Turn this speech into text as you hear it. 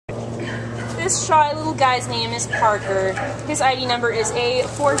this shy little guy's name is Parker. His ID number is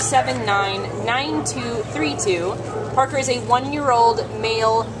A4799232. Parker is a 1-year-old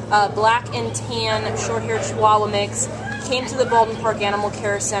male, black and tan, short-haired Chihuahua mix. Came to the Baldwin Park Animal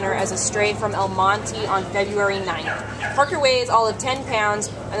Care Center as a stray from Monte on February 9th. Parker weighs all of 10 pounds,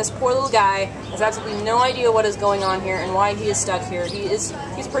 and this poor little guy has absolutely no idea what is going on here and why he is stuck here. He's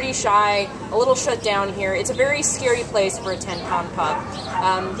pretty shy, a little shut down here. It's a very scary place for a 10-pound pup.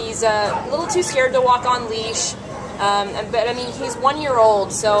 He's a little too scared to walk on leash. But I mean, he's 1 year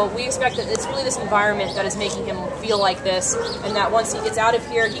old, so we expect that it's really this environment that is making him feel like this, and that once he gets out of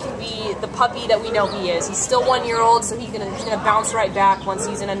here, he can be the puppy that we know he is. He's still 1 year old, so he's gonna bounce right back once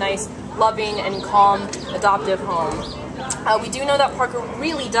he's in a nice, loving, and calm adoptive home. We do know that Parker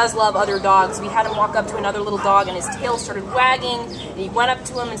really does love other dogs. We had him walk up to another little dog and his tail started wagging, and he went up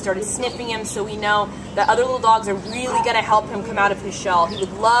to him and started sniffing him, so we know that other little dogs are really going to help him come out of his shell. He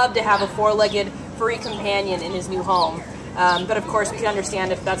would love to have a four-legged furry companion in his new home. But of course we can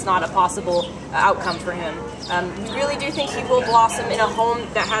understand if that's not a possible outcome for him. We really do think he will blossom in a home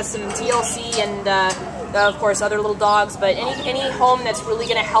that has some TLC and of course other little dogs, but any home that's really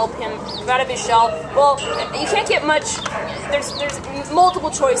going to help him come out of his shell, well, you can't get much. There's multiple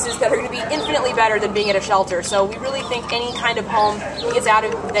choices that are going to be infinitely better than being at a shelter, so we really think any kind of home he gets out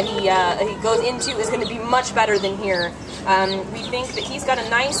of, that he goes into, is going to be much better than here. We think that he's got a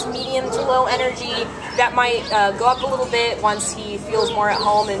nice medium to low energy that might go up a little bit once he feels more at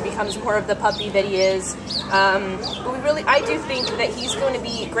home and becomes more of the puppy that he is. But I do think that he's going to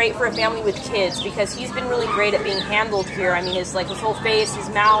be great for a family with kids, because he's been really great at being handled here. I mean, his whole face, his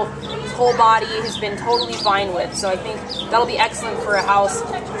mouth, his whole body has been totally fine with. So I think that'll be excellent for a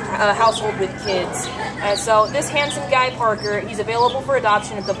household with kids. So this handsome guy, Parker, he's available for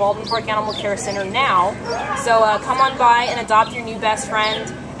adoption at the Baldwin Park Animal Care Center now. So come on by and adopt your new best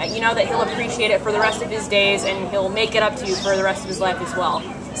friend. You know that he'll appreciate it for the rest of his days, and he'll make it up to you for the rest of his life as well.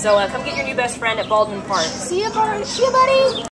 So come get your new best friend at Baldwin Park. See ya, buddy.